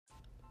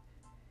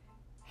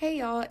Hey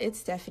y'all,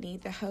 it's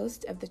Stephany, the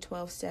host of the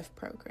 12 Steph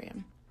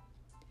program.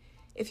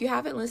 If you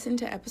haven't listened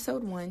to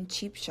episode 1,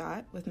 Cheap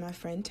Shot, with my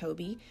friend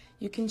Toby,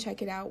 you can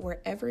check it out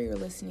wherever you're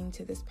listening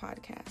to this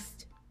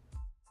podcast.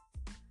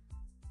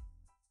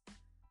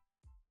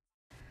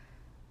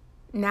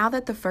 Now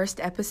that the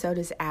first episode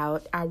is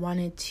out, I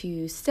wanted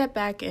to step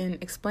back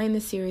and explain the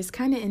series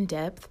kind of in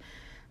depth.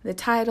 The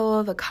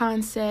title, the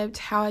concept,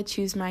 how I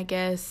choose my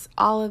guests,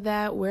 all of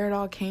that, where it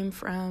all came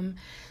from.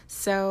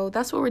 So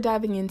that's what we're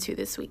diving into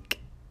this week.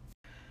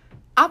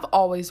 I've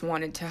always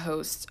wanted to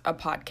host a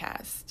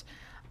podcast,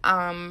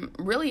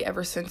 really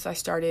ever since I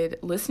started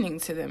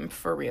listening to them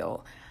for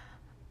real.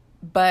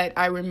 But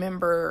I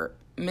remember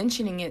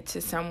mentioning it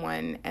to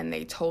someone and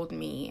they told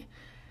me,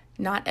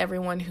 not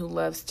everyone who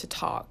loves to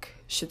talk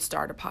should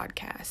start a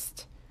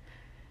podcast.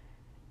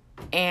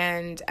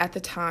 And at the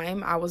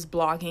time, I was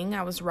blogging,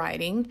 I was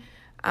writing.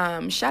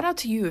 Shout out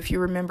to you if you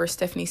remember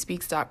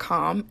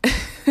stephannyspeaks.com.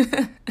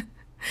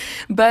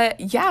 But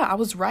yeah, I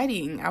was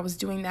writing, I was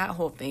doing that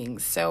whole thing.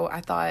 So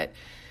I thought,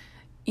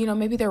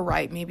 maybe they're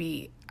right.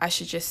 Maybe I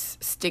should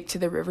just stick to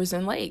the rivers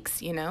and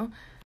lakes, In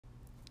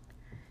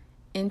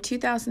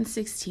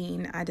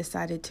 2016, I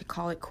decided to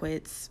call it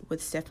quits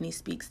with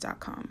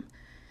stephannyspeaks.com.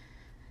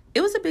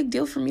 It was a big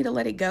deal for me to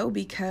let it go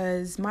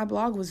because my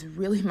blog was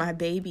really my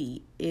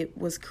baby. It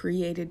was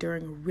created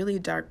during a really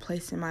dark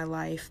place in my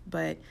life,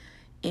 but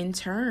in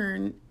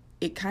turn,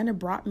 it kind of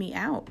brought me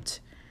out.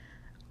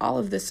 All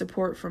of the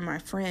support from my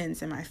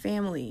friends and my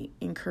family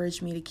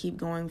encouraged me to keep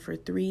going for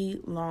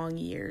 3 long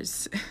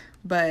years.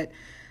 But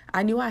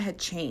I knew I had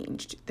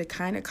changed. The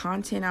kind of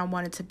content I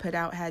wanted to put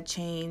out had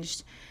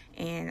changed,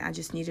 and I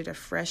just needed a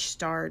fresh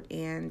start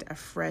and a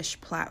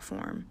fresh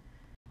platform.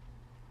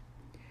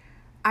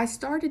 I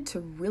started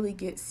to really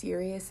get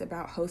serious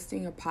about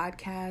hosting a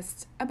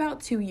podcast about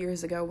 2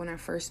 years ago when I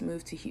first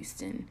moved to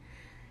Houston.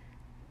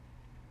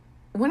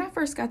 When I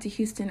first got to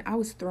Houston, I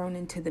was thrown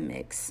into the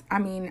mix. I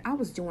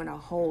was doing a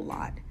whole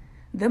lot.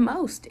 The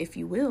most, if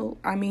you will.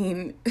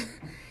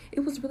 It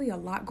was really a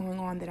lot going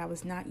on that I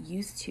was not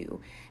used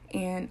to.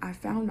 And I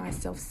found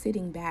myself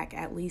sitting back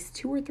at least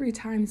 2 or 3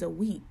 times a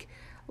week.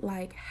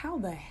 Like, how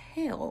the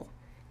hell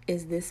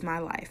is this my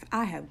life?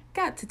 I have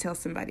got to tell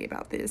somebody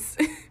about this.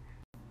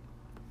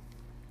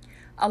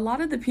 A lot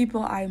of the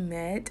people I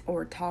met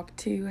or talked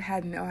to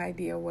had no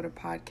idea what a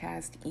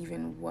podcast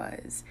even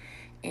was.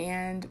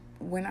 And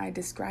when I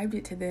described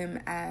it to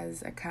them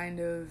as a kind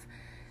of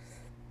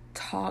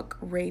talk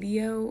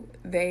radio,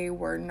 they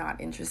were not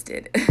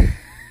interested.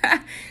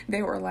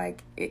 They were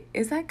like,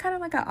 is that kind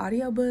of like an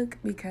audiobook?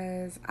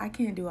 Because I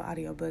can't do an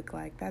audiobook.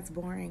 Like, that's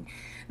boring.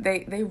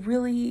 They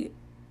really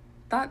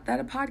thought that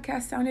a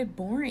podcast sounded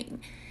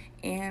boring.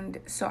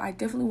 And so I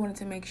definitely wanted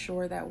to make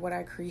sure that what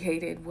I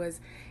created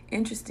was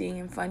interesting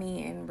and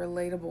funny and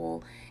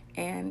relatable.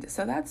 And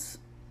so that's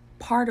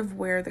part of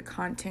where the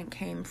content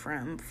came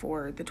from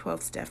for the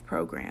 12 Steph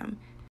program.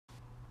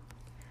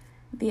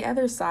 The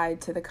other side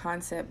to the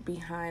concept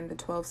behind the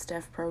 12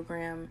 Steph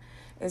program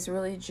is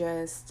really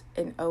just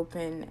an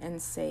open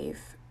and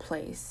safe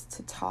place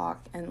to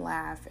talk and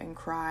laugh and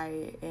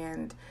cry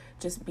and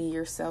just be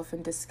yourself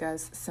and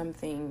discuss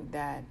something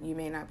that you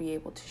may not be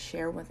able to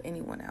share with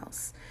anyone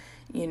else.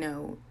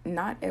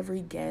 Not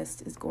every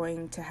guest is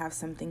going to have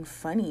something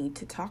funny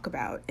to talk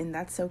about, and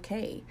that's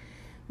okay.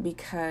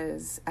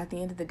 Because at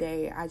the end of the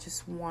day, I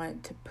just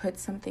want to put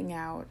something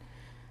out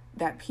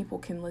that people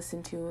can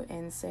listen to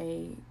and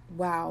say,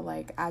 wow,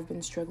 like I've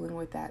been struggling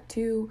with that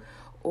too,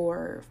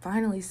 or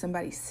finally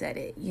somebody said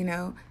it,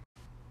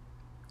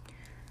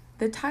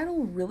 The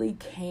title really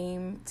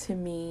came to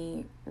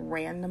me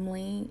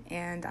randomly,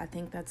 and I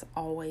think that's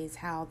always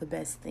how the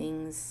best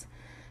things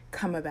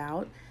come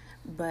about.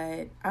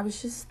 But I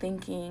was just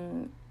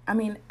thinking, I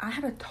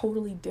had a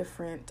totally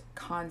different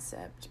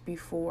concept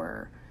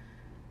before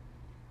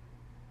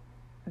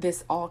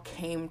this all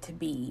came to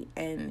be,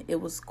 and it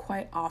was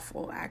quite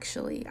awful.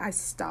 Actually, I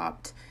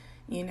stopped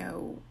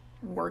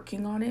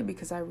working on it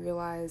because I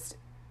realized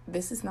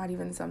this is not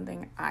even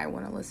something I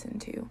want to listen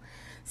to.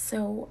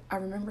 So I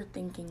remember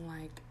thinking,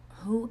 like,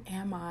 who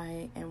am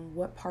I and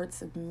what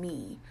parts of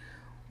me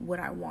would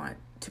I want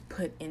to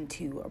put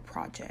into a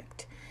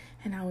project?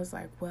 And I was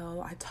like,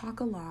 well, I talk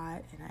a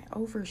lot and I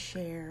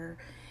overshare,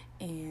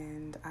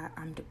 and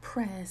I'm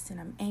depressed and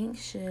I'm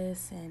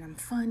anxious and I'm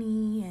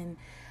funny and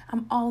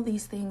I'm all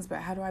these things, but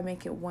how do I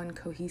make it one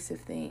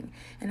cohesive thing?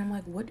 And I'm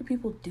like, what do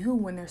people do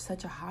when they're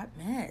such a hot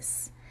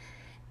mess?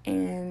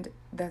 And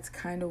that's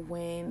kind of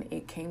when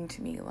it came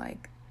to me,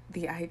 like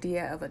the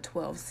idea of a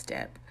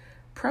 12-step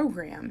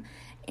program.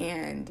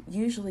 And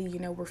usually,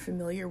 we're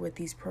familiar with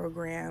these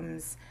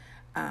programs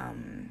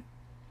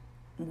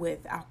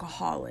with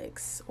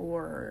alcoholics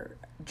or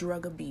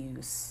drug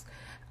abuse,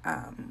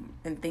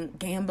 and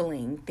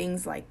gambling,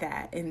 things like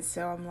that. And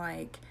so I'm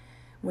like,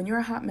 when you're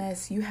a hot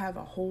mess, you have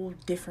a whole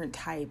different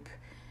type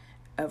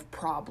of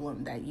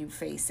problem that you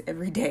face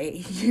every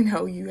day.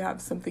 You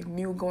have something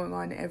new going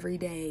on every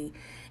day.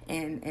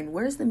 And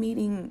where's the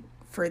meeting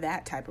for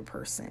that type of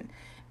person?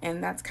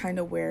 And that's kind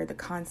of where the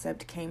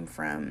concept came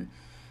from.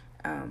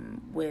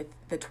 with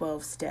the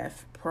 12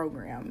 Steph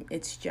program.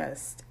 It's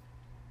just,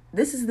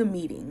 this is the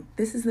meeting.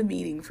 This is the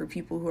meeting for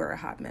people who are a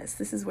hot mess.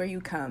 This is where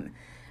you come.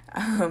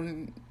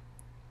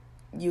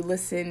 You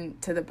listen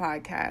to the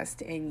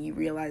podcast and you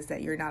realize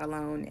that you're not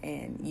alone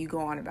and you go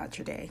on about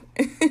your day.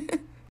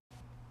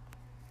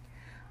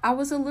 I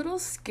was a little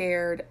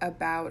scared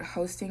about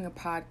hosting a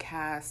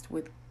podcast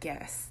with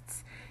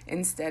guests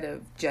instead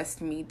of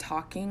just me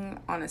talking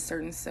on a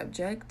certain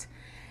subject.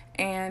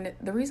 And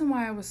the reason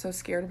why I was so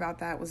scared about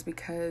that was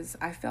because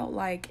I felt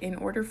like in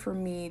order for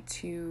me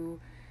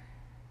to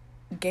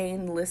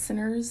gain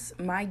listeners,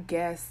 my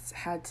guests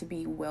had to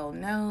be well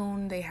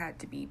known, they had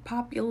to be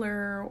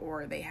popular,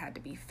 or they had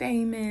to be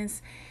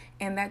famous,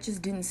 and that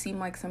just didn't seem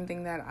like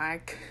something that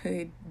I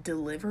could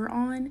deliver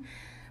on.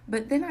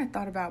 But then I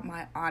thought about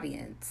my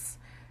audience,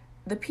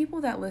 the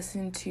people that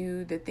listen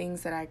to the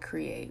things that I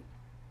create,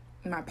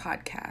 my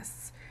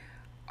podcasts,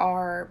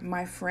 are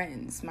my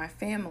friends, my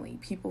family,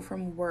 people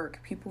from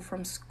work, people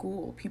from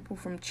school, people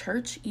from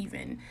church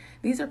even.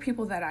 These are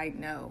people that I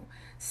know.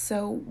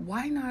 So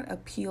why not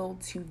appeal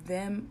to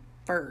them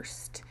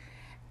first?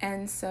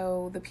 And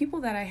so the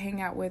people that I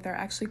hang out with are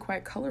actually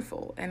quite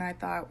colorful. And I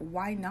thought,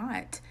 why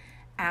not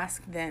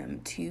ask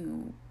them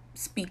to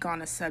speak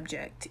on a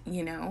subject,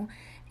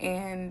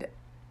 And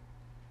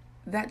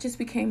that just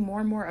became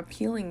more and more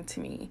appealing to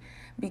me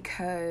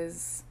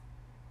because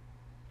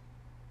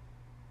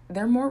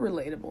they're more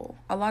relatable.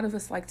 A lot of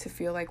us like to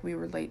feel like we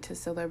relate to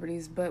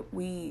celebrities, but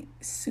we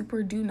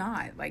super do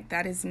not. Like,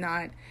 that is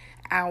not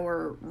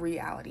our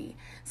reality.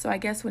 So I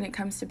guess when it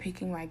comes to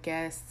picking my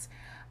guests,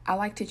 I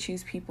like to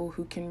choose people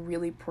who can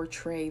really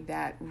portray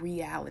that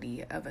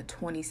reality of a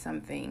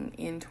 20-something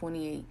in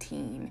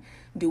 2018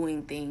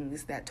 doing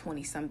things that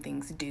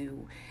 20-somethings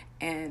do,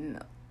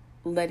 and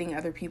letting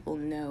other people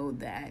know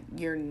that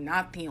you're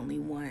not the only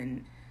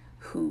one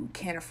who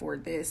can't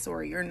afford this,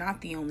 or you're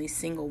not the only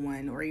single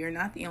one, or you're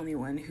not the only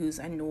one who's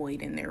annoyed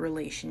in their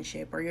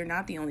relationship, or you're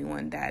not the only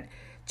one that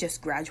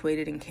just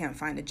graduated and can't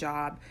find a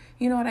job.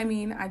 You know what I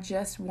mean? I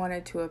just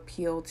wanted to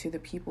appeal to the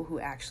people who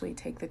actually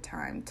take the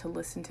time to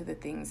listen to the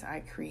things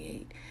I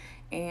create.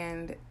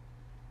 And,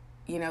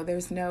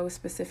 there's no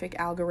specific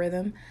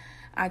algorithm.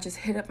 I just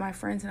hit up my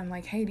friends and I'm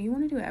like, hey, do you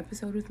want to do an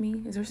episode with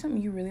me? Is there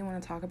something you really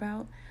want to talk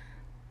about?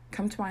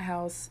 Come to my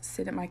house,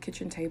 sit at my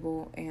kitchen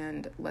table,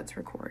 and let's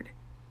record.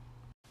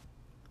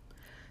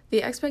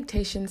 The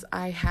expectations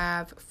I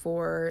have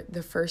for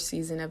the first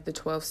season of the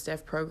 12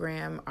 Steph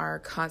program are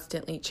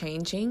constantly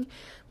changing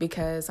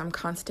because I'm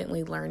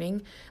constantly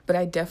learning, but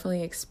I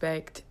definitely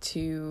expect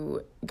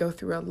to go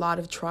through a lot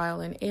of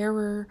trial and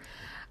error.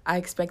 I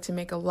expect to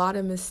make a lot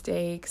of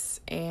mistakes,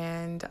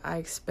 and I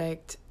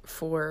expect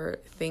for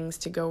things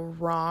to go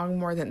wrong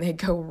more than they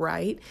go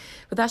right.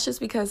 But that's just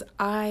because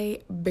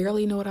I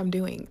barely know what I'm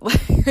doing.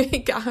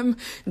 Like, I'm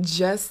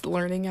just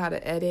learning how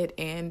to edit,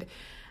 and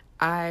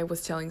I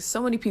was telling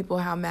so many people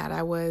how mad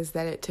I was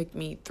that it took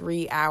me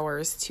 3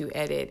 hours to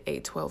edit a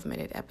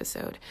 12-minute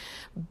episode.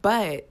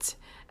 But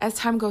as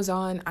time goes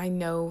on, I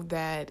know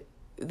that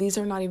these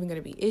are not even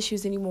going to be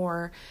issues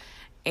anymore.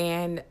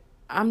 And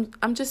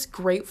I'm just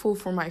grateful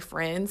for my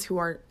friends who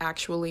are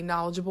actually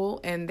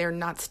knowledgeable and they're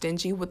not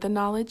stingy with the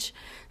knowledge.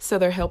 So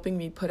they're helping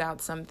me put out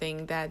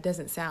something that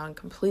doesn't sound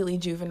completely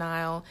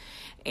juvenile.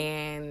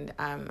 And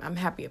I'm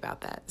happy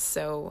about that.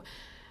 So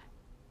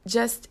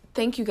just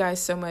thank you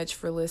guys so much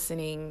for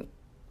listening,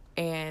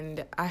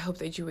 and I hope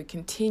that you would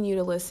continue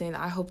to listen.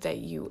 I hope that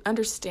you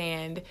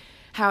understand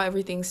how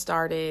everything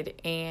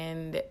started,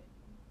 and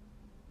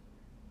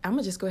I'm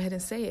going to just go ahead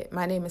and say it.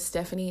 My name is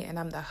Stephany, and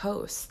I'm the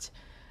host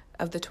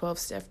of the 12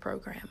 Steph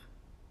program.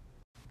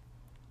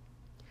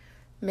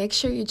 Make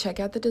sure you check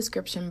out the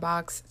description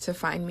box to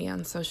find me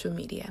on social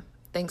media.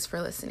 Thanks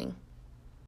for listening.